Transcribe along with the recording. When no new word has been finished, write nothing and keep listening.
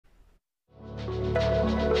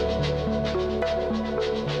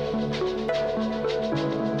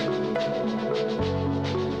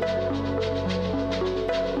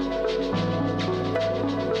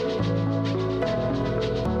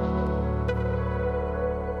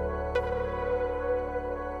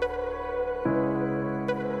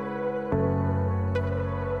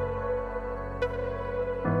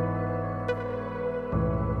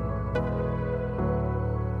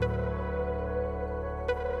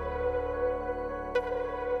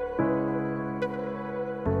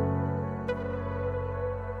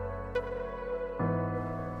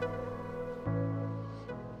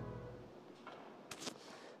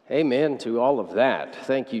Amen to all of that.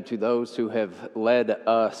 Thank you to those who have led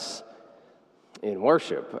us in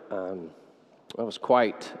worship. It was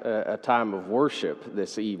quite a time of worship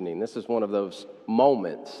this evening. This is one of those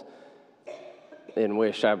moments in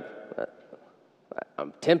which I'm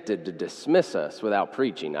tempted to dismiss us without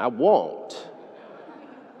preaching. I won't,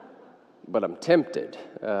 but I'm tempted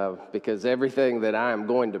because everything that I am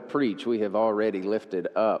going to preach, we have already lifted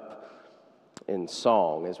up in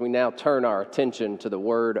song. As we now turn our attention to the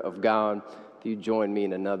Word of God, if you join me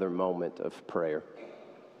in another moment of prayer.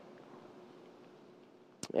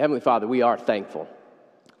 Heavenly Father, we are thankful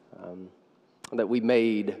that we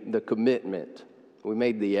made the commitment, we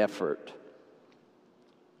made the effort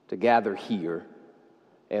to gather here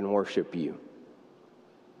and worship you.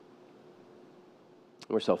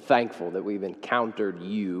 We're so thankful that we've encountered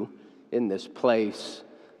you in this place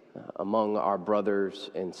among our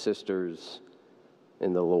brothers and sisters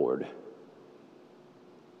in the Lord.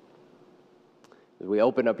 As we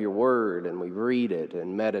open up your word and we read it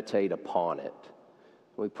and meditate upon it,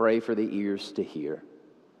 we pray for the ears to hear.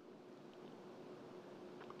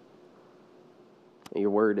 Your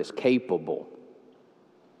word is capable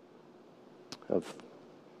of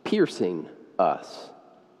piercing us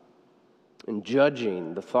and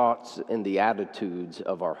judging the thoughts and the attitudes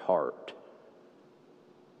of our heart.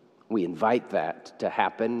 We invite that to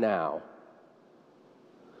happen now.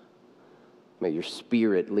 May your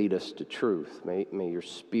Spirit lead us to truth. May your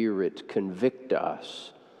Spirit convict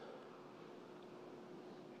us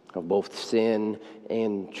of both sin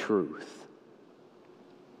and truth.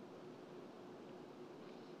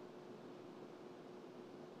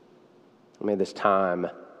 May this time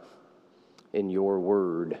in your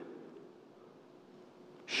word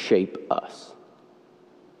shape us.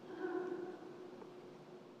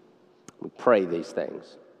 We pray these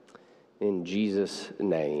things in Jesus'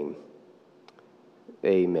 name.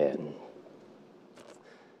 Amen.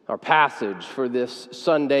 Our passage for this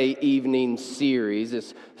Sunday evening series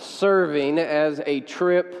is serving as a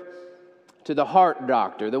trip to the heart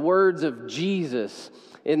doctor. The words of Jesus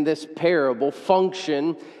in this parable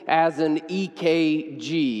function as an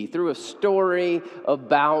EKG. Through a story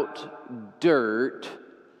about dirt,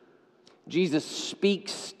 Jesus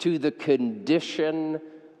speaks to the condition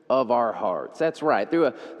of our hearts. That's right.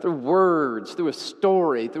 Through words, through a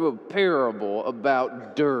story, through a parable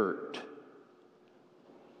about dirt,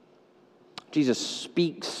 Jesus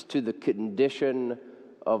speaks to the condition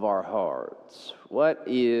of our hearts. What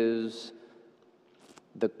is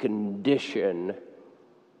the condition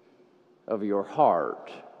of your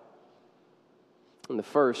heart? In the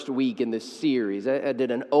first week in this series, I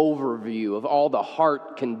did an overview of all the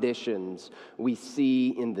heart conditions we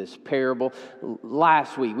see in this parable.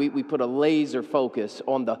 Last week, we put a laser focus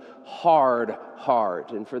on the hard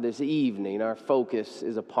heart. And for this evening, our focus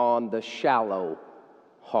is upon the shallow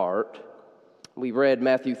heart. We read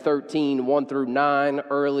Matthew 13, 1 through 9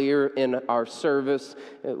 earlier in our service.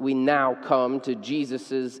 We now come to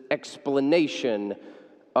Jesus' explanation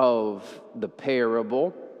of the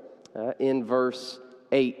parable in verse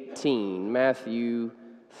 18. Matthew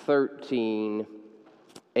 13,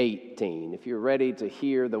 18. If you're ready to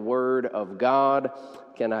hear the word of God,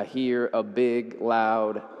 can I hear a big,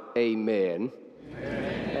 loud amen?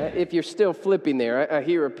 If you're still flipping there, I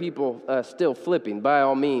hear people still flipping. By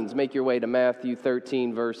all means, make your way to Matthew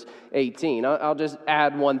 13, verse 18. I'll just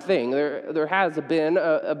add one thing. There has been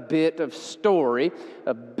a bit of story,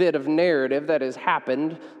 a bit of narrative that has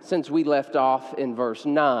happened since we left off in verse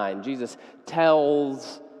 9. Jesus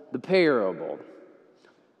tells the parable.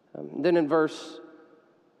 Then in verse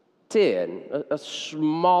 10, a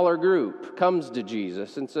smaller group comes to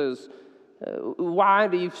Jesus and says, why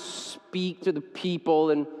do you speak to the people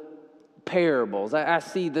in parables? I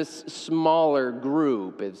see this smaller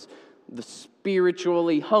group as the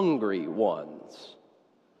spiritually hungry ones.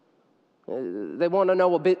 They want to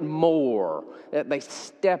know a bit more. They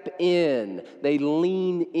step in. They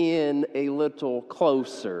lean in a little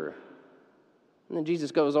closer. And then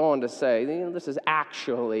Jesus goes on to say, this is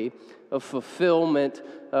actually a fulfillment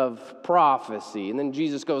of prophecy. And then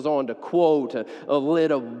Jesus goes on to quote a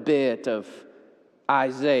little bit of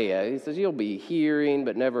Isaiah. He says, you'll be hearing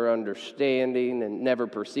but never understanding and never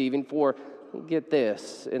perceiving. For, get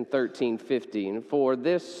this, in 13:15, for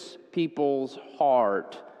this people's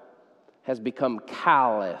heart has become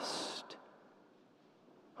calloused.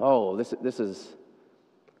 Oh, this is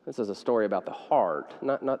a story about the heart,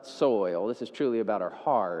 not soil. This is truly about our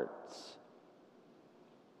hearts.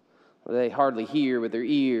 They hardly hear with their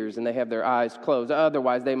ears and they have their eyes closed.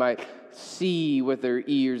 Otherwise, they might see with their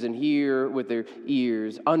ears and hear with their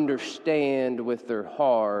ears, understand with their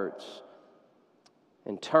hearts,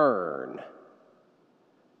 and turn,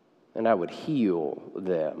 and I would heal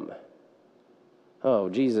them. Oh,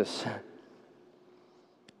 Jesus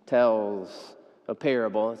tells a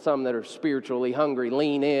parable. Some that are spiritually hungry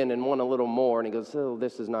lean in and want a little more. And he goes, oh,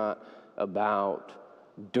 this is not about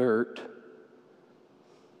dirt.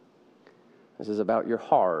 This is about your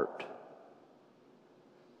heart.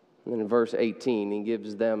 And then in verse 18, he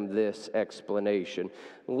gives them this explanation.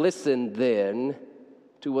 Listen then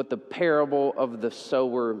to what the parable of the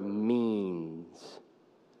sower means.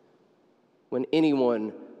 When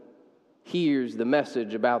anyone hears the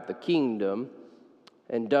message about the kingdom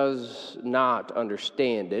and does not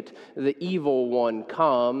understand it, the evil one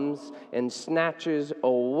comes and snatches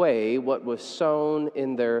away what was sown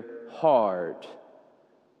in their heart.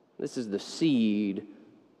 This is the seed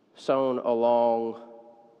sown along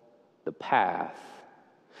the path.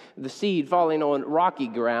 The seed falling on rocky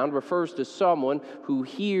ground refers to someone who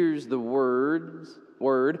hears the word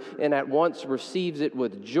and at once receives it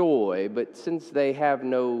with joy, but since they have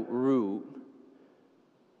no root,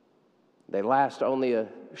 they last only a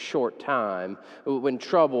short time. When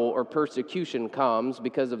trouble or persecution comes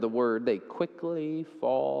because of the word, they quickly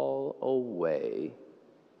fall away.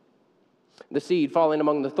 The seed falling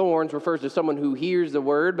among the thorns refers to someone who hears the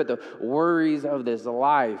word, but the worries of this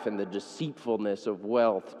life and the deceitfulness of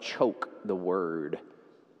wealth choke the word,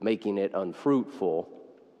 making it unfruitful.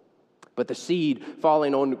 But the seed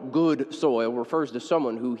falling on good soil refers to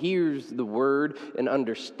someone who hears the word and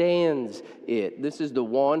understands it. This is the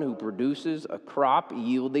one who produces a crop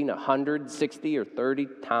yielding 160 or 30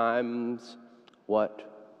 times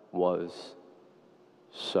what was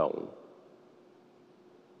sown.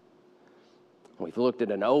 We've looked at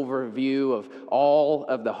an overview of all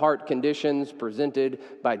of the heart conditions presented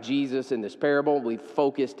by Jesus in this parable. We've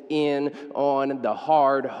focused in on the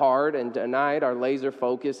hard heart, and tonight our laser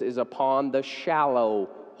focus is upon the shallow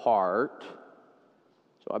heart.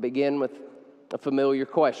 So I begin with a familiar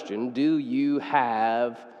question. Do you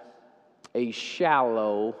have a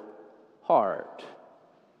shallow heart?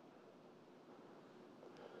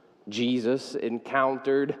 Jesus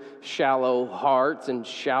encountered shallow hearts, and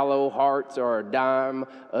shallow hearts are a dime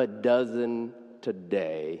a dozen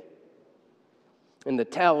today. In the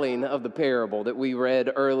telling of the parable that we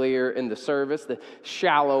read earlier in the service, the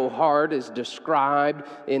shallow heart is described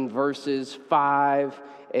in verses 5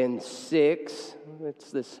 and 6.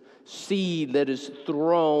 It's this seed that is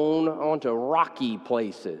thrown onto rocky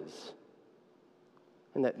places,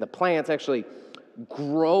 and that the plants actually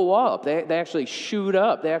grow up. They actually shoot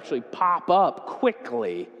up. They actually pop up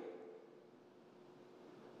quickly.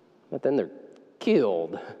 But then they're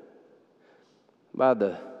killed by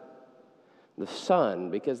the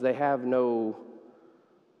sun because they have no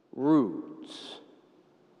roots.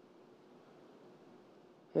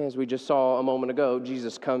 As we just saw a moment ago,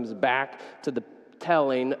 Jesus comes back to the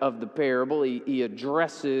telling of the parable. He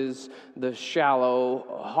addresses the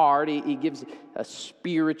shallow heart. He gives a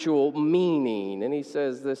spiritual meaning. And he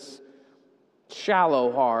says this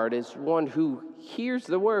shallow heart is one who hears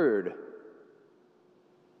the word.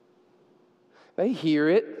 They hear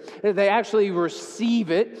it. They actually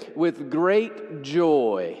receive it with great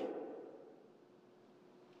joy.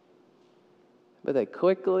 But they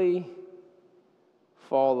quickly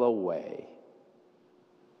fall away.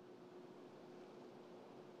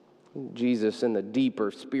 Jesus, in the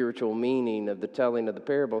deeper spiritual meaning of the telling of the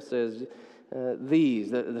parable, says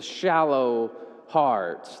the shallow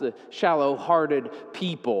hearts, the shallow-hearted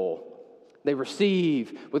people, they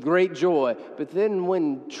receive with great joy, but then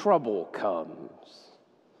when trouble comes,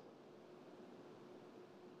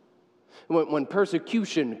 when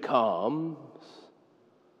persecution comes,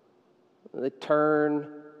 they turn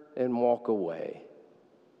and walk away.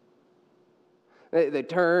 They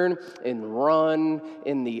turn and run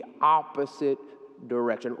in the opposite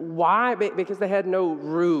direction. Why? Because they had no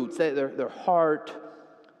roots. Their heart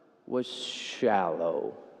was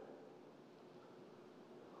shallow.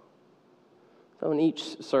 So in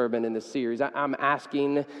each sermon in this series, I'm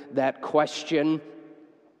asking that question,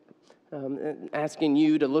 asking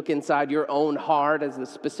you to look inside your own heart as the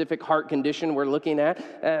specific heart condition we're looking at.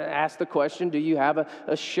 Ask the question, do you have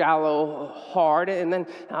a shallow heart? And then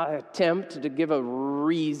I attempt to give a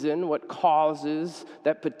reason, what causes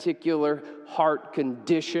that particular heart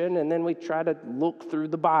condition. And then we try to look through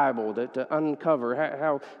the Bible to uncover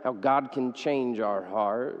how God can change our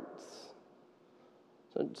hearts.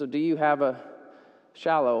 So do you have a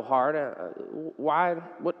shallow heart? Why?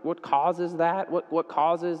 What causes that? What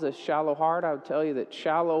causes a shallow heart? I would tell you that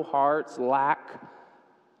shallow hearts lack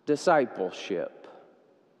discipleship.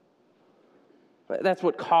 That's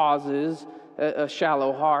what causes a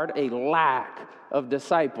shallow heart, a lack of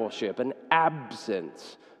discipleship, an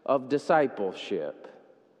absence of discipleship.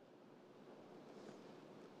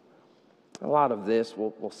 A lot of this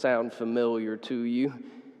will sound familiar to you.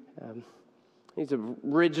 These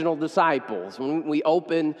original disciples, when we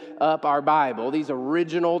open up our Bible, these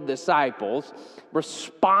original disciples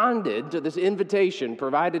responded to this invitation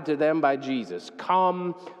provided to them by Jesus.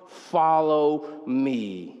 Come, follow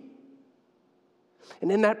me.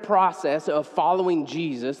 And in that process of following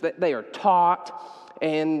Jesus, that they are taught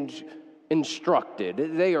and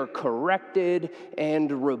instructed. They are corrected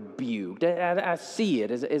and rebuked. I see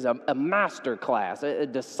it as a master class, a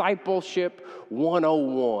discipleship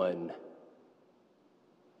 101,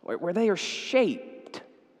 where they are shaped.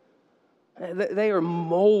 They are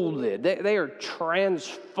molded. They are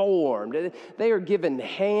transformed. They are given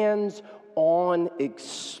hands-on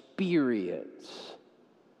experience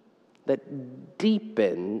that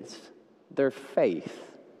deepens their faith.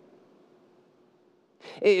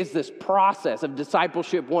 It's this process of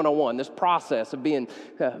discipleship 101, this process of being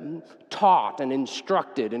taught and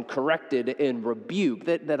instructed and corrected and rebuked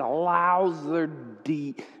that allows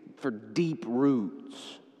for deep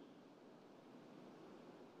roots.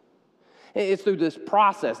 It's through this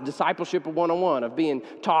process, discipleship 101, of being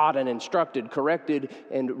taught and instructed, corrected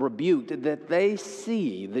and rebuked, that they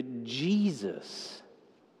see that Jesus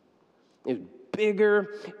is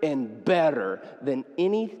bigger and better than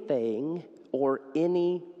anything or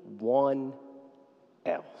anyone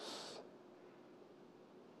else.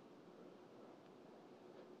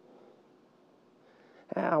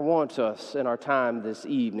 I want us in our time this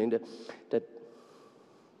evening to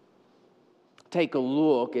take a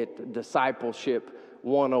look at discipleship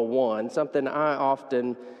 101. Something I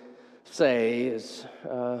often say is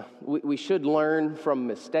we should learn from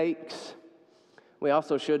mistakes. We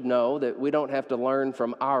also should know that we don't have to learn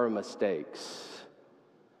from our mistakes.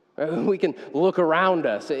 We can look around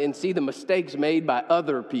us and see the mistakes made by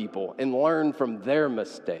other people and learn from their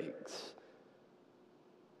mistakes.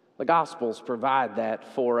 The Gospels provide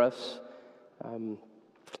that for us.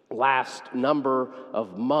 Last number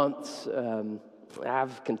of months,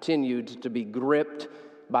 I've continued to be gripped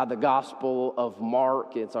by the Gospel of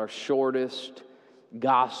Mark. It's our shortest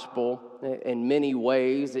gospel. In many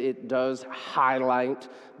ways, it does highlight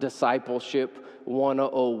discipleship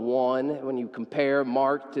 101. When you compare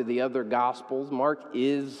Mark to the other Gospels, Mark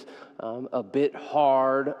is a bit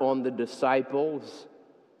hard on the disciples.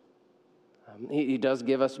 He does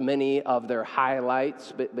give us many of their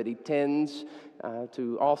highlights, but he tends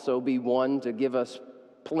to also be one to give us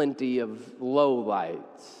plenty of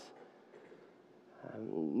lowlights.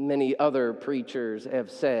 Many other preachers have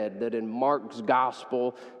said that in Mark's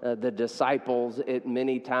gospel, the disciples at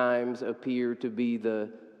many times appear to be the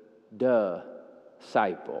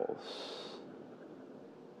disciples.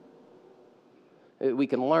 We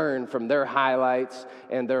can learn from their highlights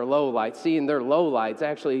and their lowlights. Seeing their lowlights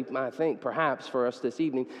actually, I think, perhaps for us this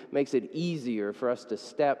evening, makes it easier for us to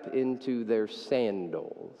step into their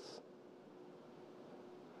sandals.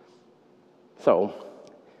 So,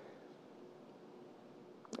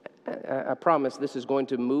 I promise this is going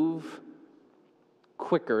to move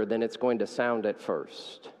quicker than it's going to sound at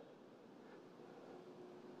first.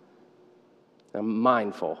 I'm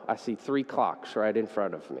mindful. I see 3 clocks right in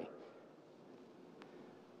front of me.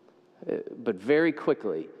 But very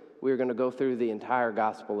quickly, we're going to go through the entire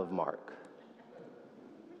Gospel of Mark.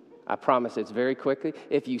 I promise it's very quickly.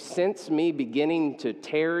 If you sense me beginning to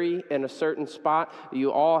tarry in a certain spot,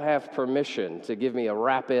 you all have permission to give me a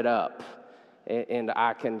wrap it up, and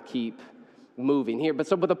I can keep moving here. But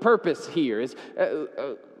the purpose here is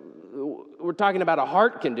we're talking about a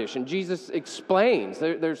heart condition. Jesus explains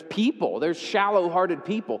there's shallow-hearted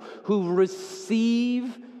people who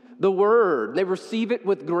receive the word. They receive it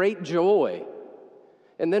with great joy.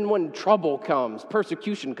 And then when trouble comes,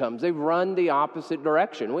 persecution comes, they run the opposite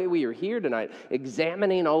direction. We are here tonight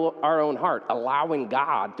examining our own heart, allowing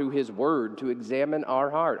God through his word to examine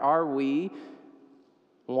our heart. Are we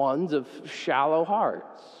ones of shallow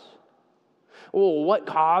hearts? Well, what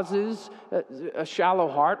causes a shallow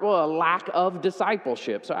heart? Well, a lack of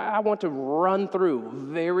discipleship. So I want to run through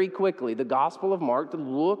very quickly the Gospel of Mark to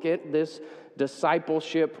look at this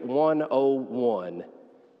discipleship 101.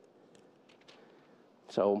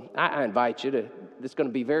 So I invite you to, it's going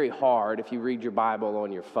to be very hard if you read your Bible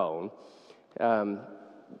on your phone.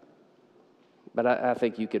 But I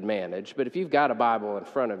think you could manage. But if you've got a Bible in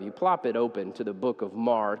front of you, plop it open to the book of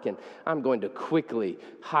Mark, and I'm going to quickly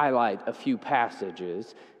highlight a few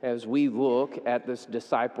passages as we look at this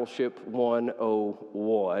discipleship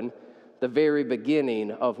 101, the very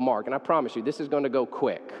beginning of Mark. And I promise you, this is going to go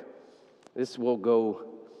quick. This will go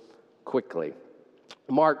quickly.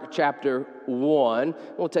 Mark chapter 1.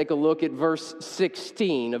 We'll take a look at verse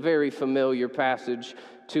 16, a very familiar passage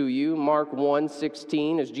to you. Mark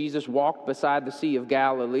 1:16, as Jesus walked beside the Sea of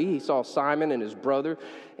Galilee, he saw Simon and his brother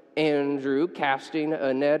Andrew casting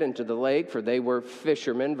a net into the lake, for they were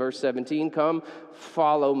fishermen. Verse 17, "Come,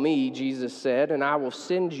 follow me," Jesus said, "and I will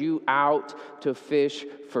send you out to fish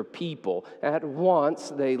for people." At once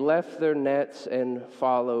they left their nets and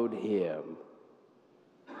followed him.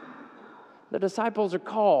 The disciples are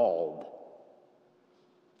called.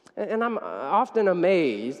 And I'm often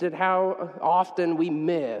amazed at how often we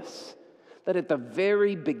miss that at the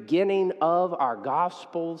very beginning of our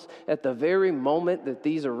Gospels, at the very moment that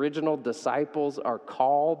these original disciples are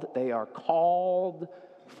called, they are called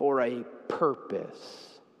for a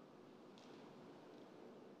purpose.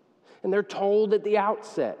 And they're told at the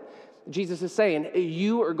outset, Jesus is saying,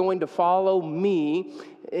 you are going to follow me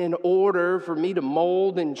in order for me to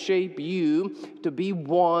mold and shape you to be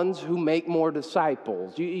ones who make more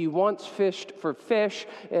disciples. You once fished for fish,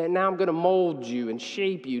 and now I'm going to mold you and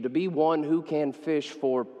shape you to be one who can fish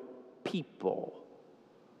for people.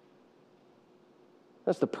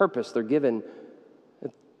 That's the purpose they're given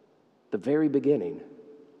at the very beginning.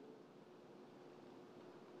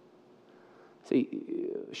 See,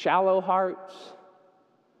 shallow hearts,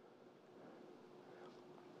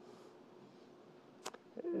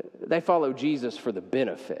 they follow Jesus for the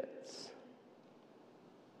benefits.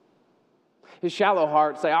 His shallow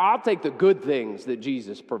hearts say, I'll take the good things that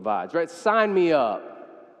Jesus provides, right? Sign me up.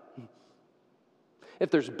 If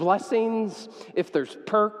there's blessings, if there's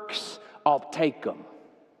perks, I'll take them.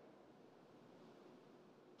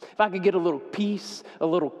 If I could get a little peace, a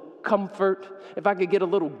little comfort, if I could get a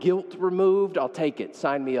little guilt removed, I'll take it.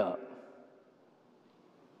 Sign me up.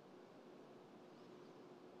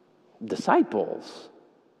 Disciples,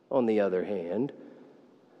 on the other hand,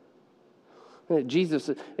 Jesus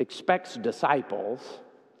expects disciples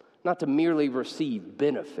not to merely receive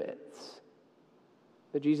benefits,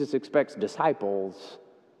 but Jesus expects disciples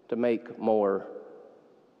to make more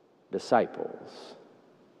disciples.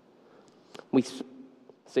 We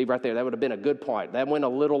see right there, that would have been a good point. That went a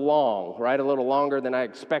little long, right? A little longer than I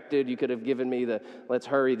expected. You could have given me the, let's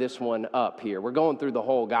hurry this one up here. We're going through the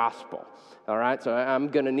whole gospel. All right, so I'm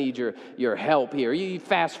going to need your help here. You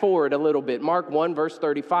fast forward a little bit. Mark 1, verse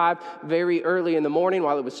 35, very early in the morning,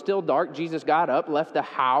 while it was still dark, Jesus got up, left the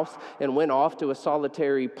house, and went off to a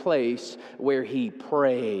solitary place where he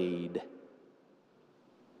prayed.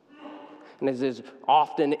 And as is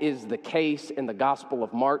often is the case in the Gospel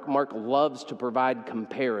of Mark, Mark loves to provide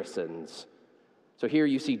comparisons. So here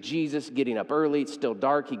you see Jesus getting up early. It's still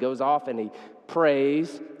dark. He goes off and he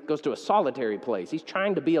prays, goes to a solitary place. He's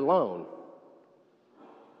trying to be alone.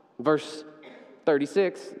 Verse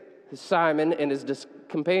 36, Simon and his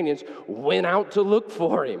companions went out to look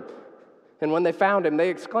for him. And when they found him, they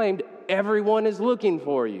exclaimed, "Everyone is looking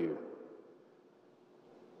for you."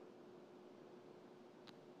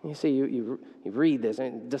 You see, you read this,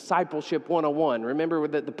 and Discipleship 101. Remember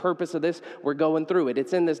that the purpose of this, we're going through it.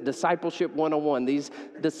 It's in this Discipleship 101. These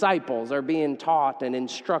disciples are being taught and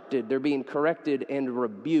instructed. They're being corrected and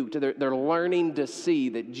rebuked. They're learning to see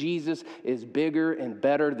that Jesus is bigger and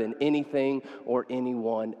better than anything or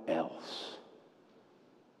anyone else.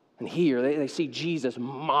 And here, they see Jesus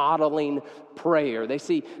modeling prayer. They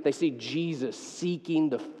see Jesus seeking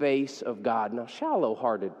the face of God. Now,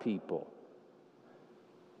 shallow-hearted people,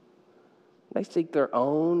 they seek their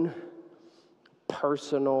own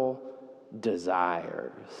personal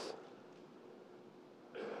desires.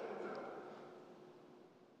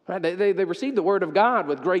 Right? They receive the word of God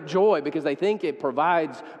with great joy because they think it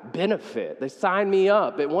provides benefit. They sign me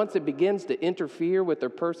up. But once it begins to interfere with their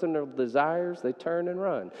personal desires, they turn and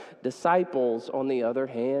run. Disciples, on the other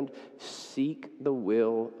hand, seek the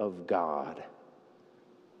will of God.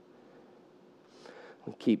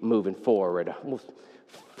 We'll keep moving forward. We'll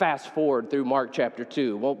fast forward through Mark chapter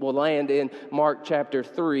 2. We'll land in Mark chapter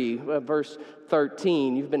 3, verse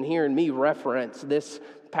 13. You've been hearing me reference this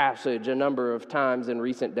passage a number of times in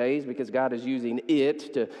recent days because God is using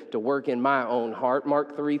it to work in my own heart.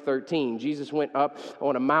 Mark 3:13, Jesus went up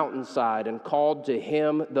on a mountainside and called to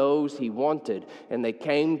him those he wanted, and they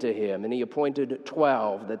came to him, and he appointed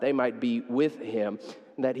 12 that they might be with him,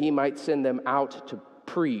 that he might send them out to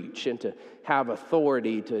preach and to have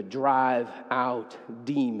authority to drive out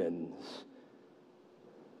demons.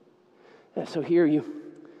 And so here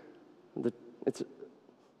it's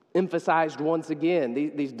emphasized once again.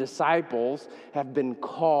 These disciples have been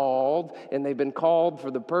called, and they've been called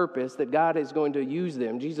for the purpose that God is going to use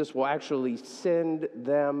them. Jesus will actually send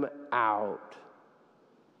them out.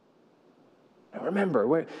 Now remember,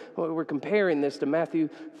 we're comparing this to Matthew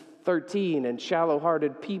 13 and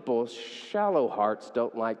shallow-hearted people. Shallow hearts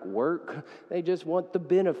don't like work. They just want the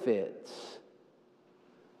benefits.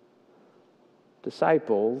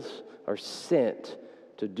 Disciples are sent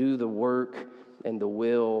to do the work and the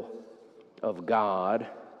will of God.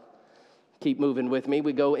 Keep moving with me.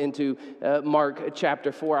 We go into Mark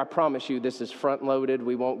chapter 4. I promise you this is front-loaded.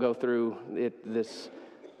 We won't go through it this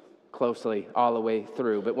closely all the way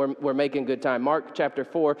through, but we're making good time. Mark chapter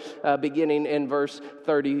 4, beginning in verse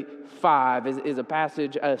 35, is a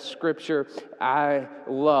passage of Scripture I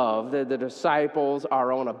love. The disciples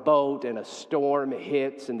are on a boat and a storm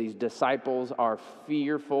hits, and these disciples are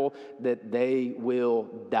fearful that they will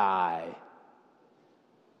die.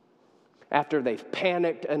 After they've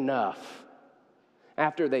panicked enough,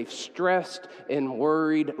 after they've stressed and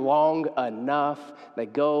worried long enough, they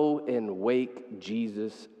go and wake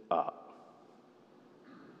Jesus up.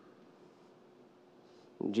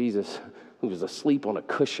 Jesus, who was asleep on a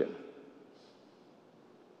cushion,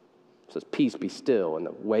 says, "Peace be still," and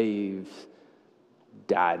the waves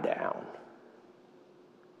die down.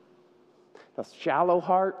 Now, shallow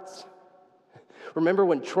hearts, remember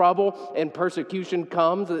when trouble and persecution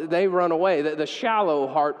comes, they run away. The shallow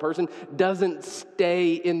heart person doesn't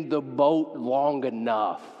stay in the boat long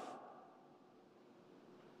enough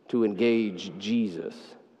to engage Jesus.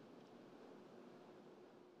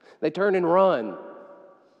 They turn and run.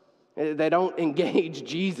 They don't engage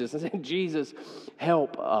Jesus and say, "Jesus,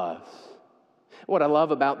 help us." What I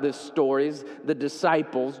love about this story is the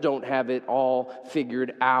disciples don't have it all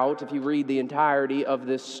figured out. If you read the entirety of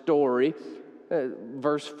this story,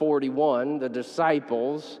 verse 41, the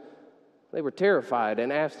disciples, they were terrified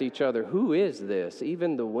and asked each other, "Who is this?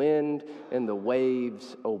 Even the wind and the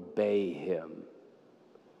waves obey him."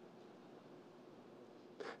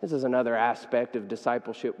 This is another aspect of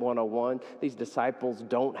Discipleship 101. These disciples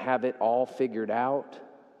don't have it all figured out.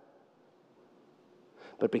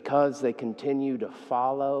 But because they continue to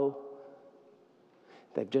follow,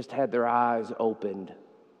 they've just had their eyes opened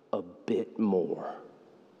a bit more.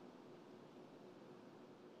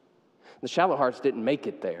 The shallow hearts didn't make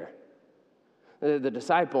it there. The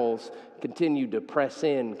disciples continued to press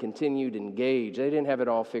in, continued to engage. They didn't have it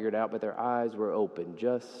all figured out, but their eyes were open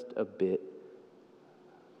just a bit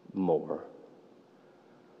more.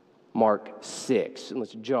 Mark 6. And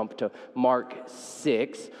let's jump to Mark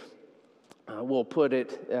 6. We'll put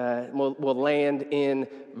it, we'll land in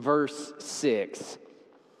verse 6.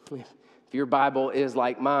 If your Bible is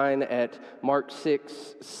like mine at Mark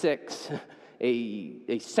 6,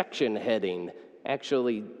 a section heading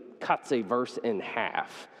actually cuts a verse in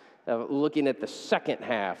half. Looking at the second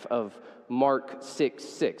half of Mark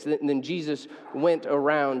 6. And then Jesus went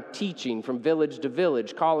around teaching from village to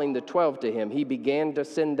village, calling the 12 to him. He began to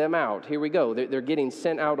send them out. Here we go. They're getting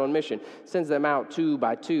sent out on mission. Sends them out 2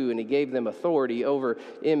 by 2, and he gave them authority over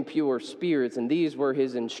impure spirits. And these were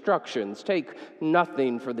his instructions. Take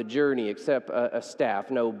nothing for the journey except a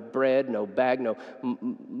staff. No bread, no bag, no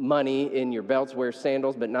money in your belts. Wear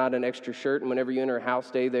sandals, but not an extra shirt. And whenever you enter a house,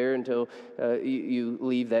 stay there until you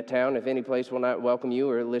leave that town. If any place will not welcome you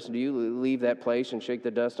or listen to you, leave that place and shake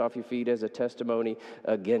the dust off your feet as a testimony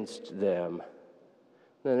against them.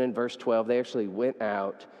 And in verse 12, they actually went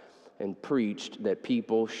out and preached that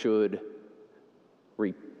people should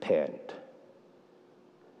repent.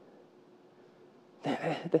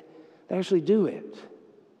 They actually do it.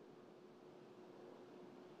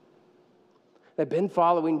 They've been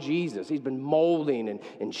following Jesus. He's been molding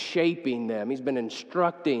and shaping them. He's been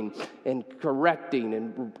instructing and correcting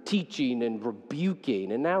and teaching and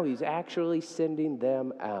rebuking. And now he's actually sending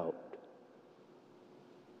them out.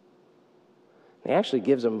 He actually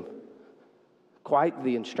gives them quite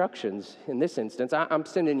the instructions in this instance. I'm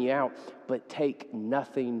sending you out, but take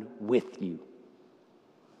nothing with you.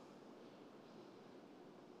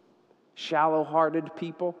 Shallow-hearted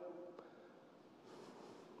people,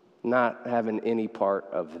 not having any part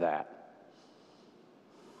of that.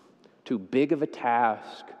 Too big of a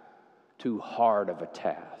task, too hard of a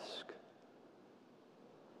task.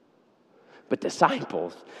 But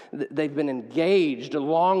disciples, they've been engaged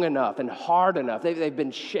long enough and hard enough. They've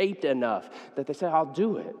been shaped enough that they say, "I'll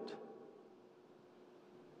do it."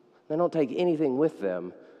 They don't take anything with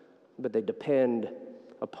them, but they depend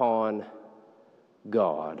upon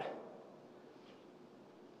God.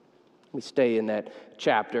 We stay in that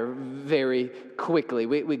chapter very quickly.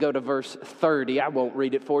 We go to verse 30. I won't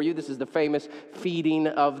read it for you. This is the famous feeding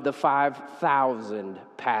of the 5,000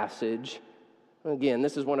 passage. Again,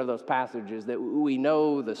 this is one of those passages that we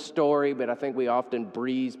know the story, but I think we often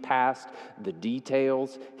breeze past the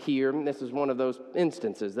details here. This is one of those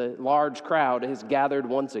instances. The large crowd has gathered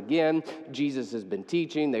once again. Jesus has been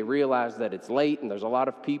teaching. They realize that it's late and there's a lot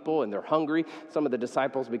of people and they're hungry. Some of the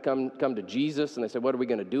disciples come to Jesus and they say, "What are we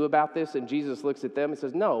going to do about this?" And Jesus looks at them and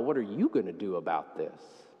says, "No, what are you going to do about this?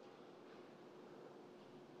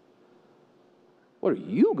 What are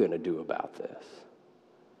you going to do about this?"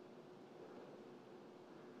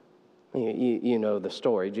 You know the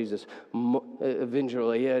story. Jesus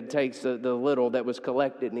eventually takes the little that was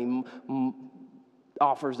collected and he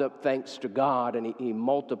offers up thanks to God and he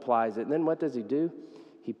multiplies it. And then what does he do?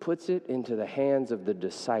 He puts it into the hands of the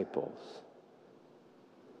disciples.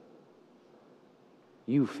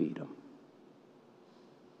 You feed them.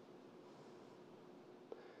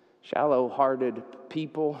 Shallow-hearted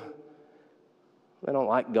people, they don't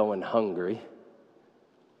like going hungry.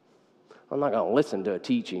 I'm not going to listen to a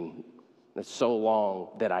teaching that's so long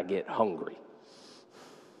that I get hungry.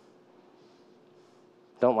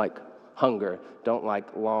 Don't like hunger, don't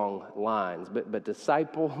like long lines. But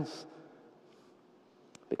disciples,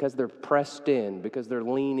 because they're pressed in, because they're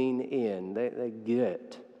leaning in, they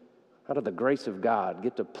get, out of the grace of God,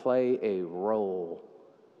 get to play a role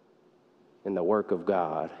in the work of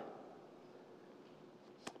God.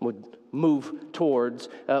 We'll move towards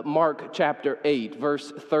Mark chapter 8,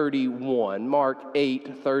 verse 31. Mark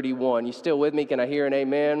 8:31. You still with me? Can I hear an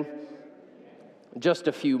amen? Just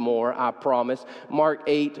a few more, I promise. Mark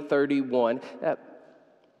 8:31.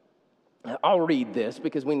 I'll read this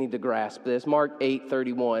because we need to grasp this. Mark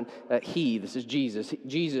 8:31. This is Jesus.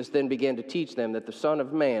 Jesus then began to teach them that the Son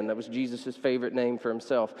of Man, that was Jesus' favorite name for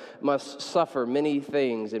himself, must suffer many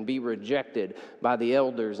things and be rejected by the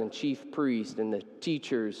elders and chief priests and the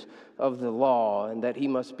teachers of the law, and that he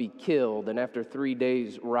must be killed and after 3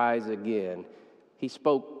 days rise again. He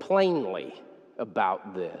spoke plainly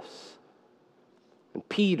about this. And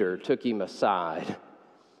Peter took him aside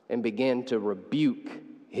and began to rebuke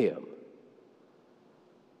him.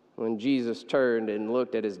 When Jesus turned and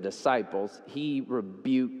looked at his disciples, he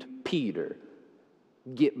rebuked Peter.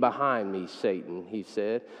 "Get behind me, Satan," he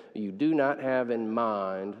said. "You do not have in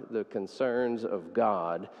mind the concerns of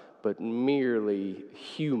God, but merely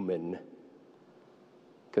human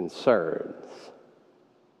concerns."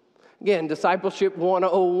 Again, discipleship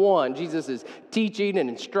 101. Jesus is teaching and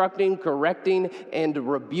instructing, correcting, and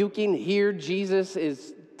rebuking. Here, Jesus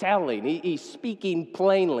is telling, he's speaking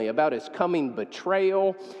plainly about his coming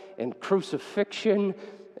betrayal and crucifixion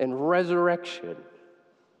and resurrection.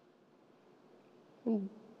 And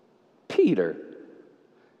Peter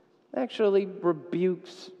actually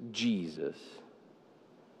rebukes Jesus.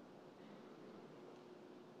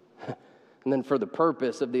 And then for the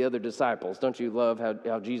purpose of the other disciples, don't you love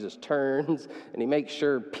how Jesus turns and he makes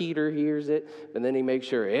sure Peter hears it, and then he makes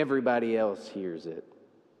sure everybody else hears it.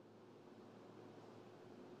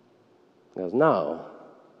 He goes, "No,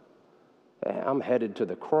 I'm headed to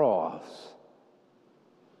the cross."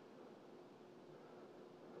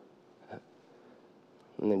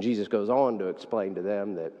 And then Jesus goes on to explain to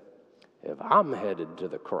them that if I'm headed to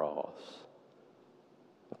the cross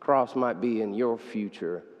might be in your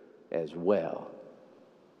future as well.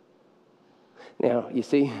 Now, you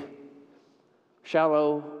see,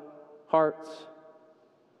 shallow hearts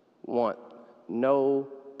want no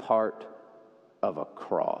part of a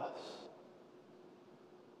cross.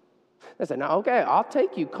 They say, "Now, okay, I'll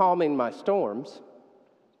take you calming my storms.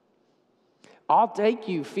 I'll take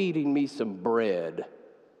you feeding me some bread.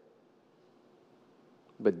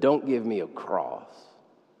 But don't give me a cross."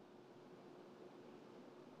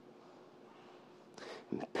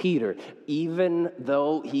 Peter, even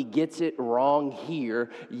though he gets it wrong here,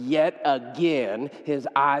 yet again, his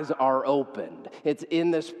eyes are opened. It's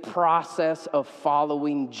in this process of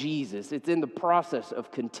following Jesus. It's in the process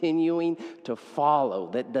of continuing to follow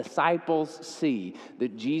that disciples see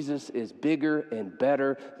that Jesus is bigger and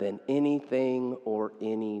better than anything or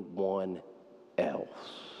anyone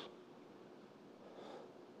else.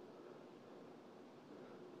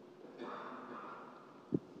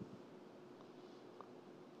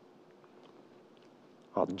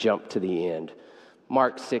 I'll jump to the end.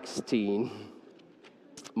 Mark 16.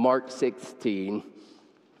 Mark 16.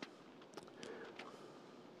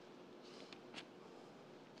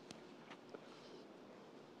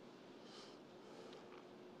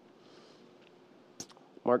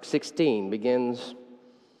 Mark 16 begins,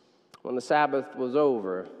 when the Sabbath was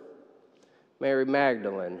over, Mary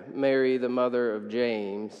Magdalene, Mary the mother of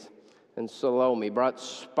James, and Salome brought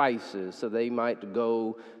spices so they might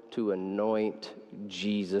go to anoint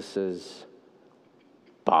Jesus'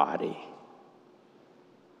 body.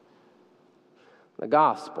 The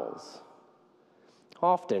Gospels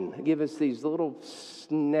often give us these little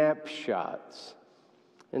snapshots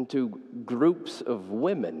into groups of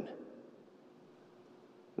women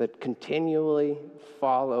that continually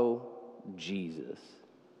follow Jesus.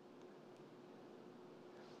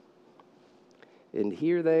 And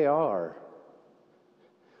here they are.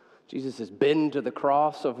 Jesus has been to the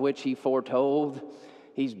cross of which he foretold.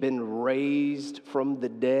 He's been raised from the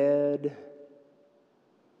dead.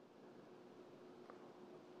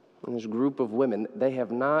 And this group of women, they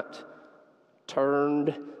have not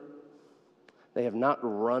turned, they have not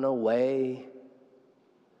run away.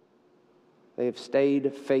 They have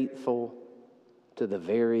stayed faithful to the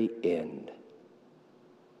very end.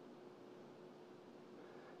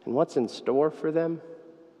 And what's in store for them?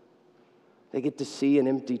 They get to see an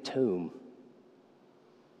empty tomb.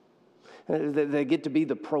 They get to be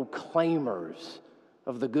the proclaimers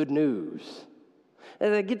of the good news.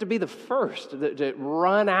 And they get to be the first to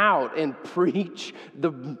run out and preach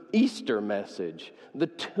the Easter message. The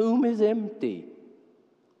tomb is empty.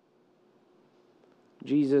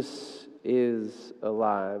 Jesus is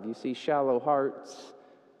alive. You see, shallow hearts,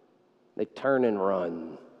 they turn and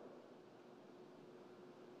run.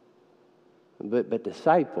 But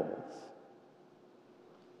disciples,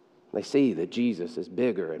 they see that Jesus is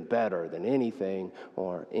bigger and better than anything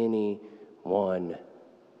or anyone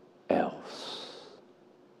else.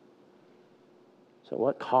 So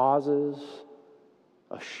what causes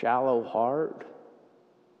a shallow heart?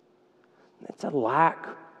 It's a lack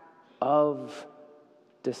of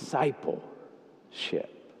discipleship.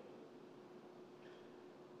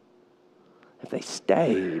 If they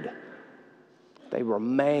stayed, if they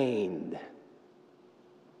remained,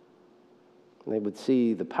 they would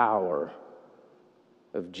see the power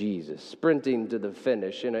of Jesus. Sprinting to the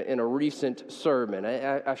finish. In a recent sermon,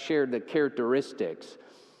 I shared the characteristics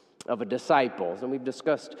of a disciple, and we've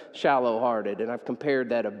discussed shallow-hearted, and I've compared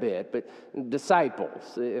that a bit. But disciples,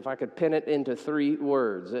 if I could pin it into 3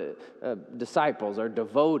 words, disciples are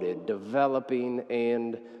devoted, developing,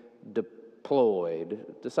 and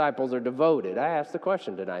deployed. Disciples are devoted. I asked the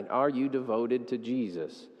question tonight, are you devoted to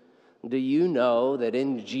Jesus? Do you know that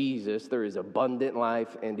in Jesus there is abundant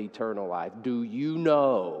life and eternal life? Do you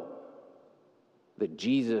know that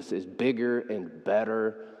Jesus is bigger and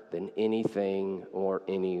better than anything or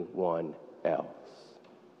anyone else?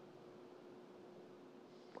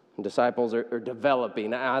 And disciples are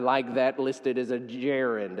developing. I like that listed as a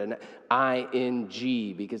gerund, an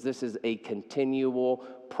ing, because this is a continual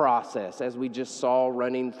process. As we just saw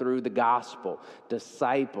running through the gospel,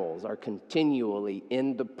 disciples are continually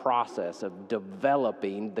in the process of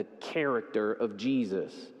developing the character of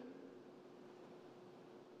Jesus.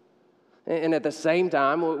 And at the same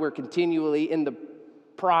time, we're continually in the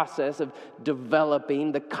process of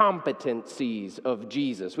developing the competencies of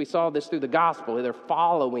Jesus. We saw this through the gospel. They're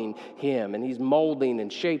following him, and he's molding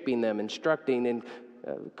and shaping them, instructing and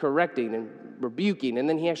correcting and rebuking, and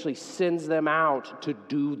then he actually sends them out to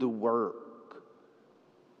do the work.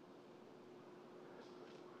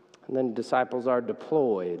 And then disciples are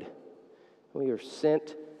deployed. We are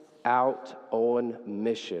sent out on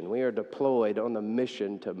mission. We are deployed on the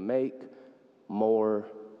mission to make more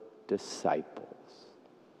disciples.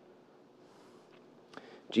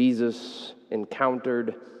 Jesus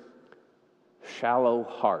encountered shallow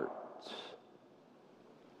hearts.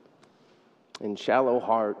 And shallow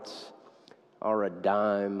hearts are a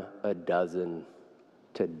dime a dozen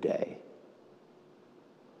today.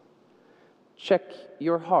 Check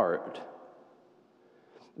your heart.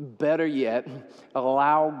 Better yet,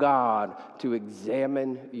 allow God to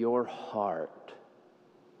examine your heart.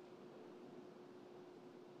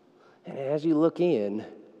 And as you look in,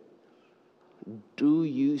 do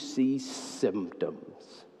you see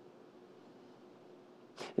symptoms?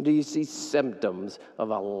 Do you see symptoms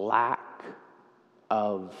of a lack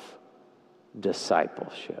of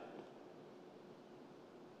discipleship?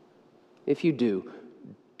 If you do,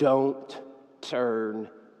 don't turn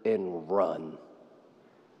and run.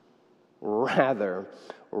 Rather,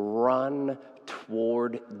 run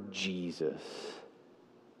toward Jesus.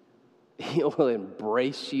 He will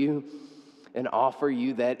embrace you and offer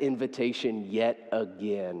you that invitation yet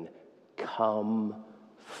again. Come,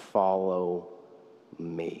 follow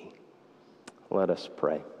me. Let us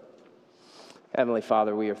pray. Heavenly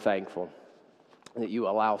Father, we are thankful that you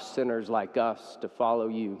allow sinners like us to follow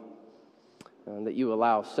you, and that you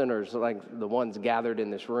allow sinners like the ones gathered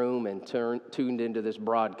in this room and tuned into this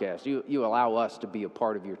broadcast. You allow us to be a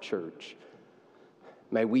part of your church.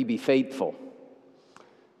 May we be faithful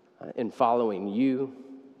in following you,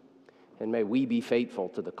 and may we be faithful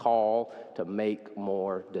to the call to make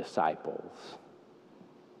more disciples.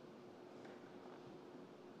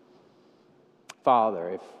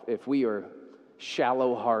 Father, if we are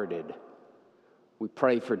shallow-hearted, we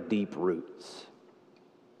pray for deep roots.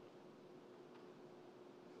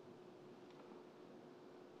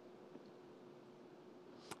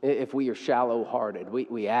 If we are shallow-hearted,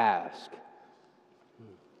 we ask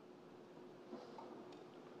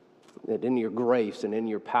that in your grace and in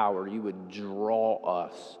your power, you would draw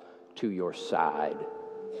us to your side.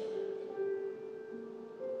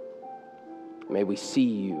 May we see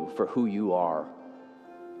you for who you are.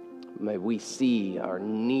 May we see our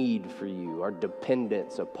need for you, our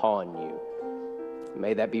dependence upon you.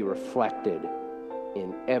 May that be reflected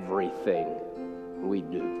in everything we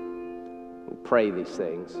do. We pray these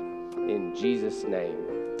things in Jesus' name.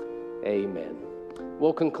 Amen.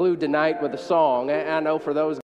 We'll conclude tonight with a song. I know for those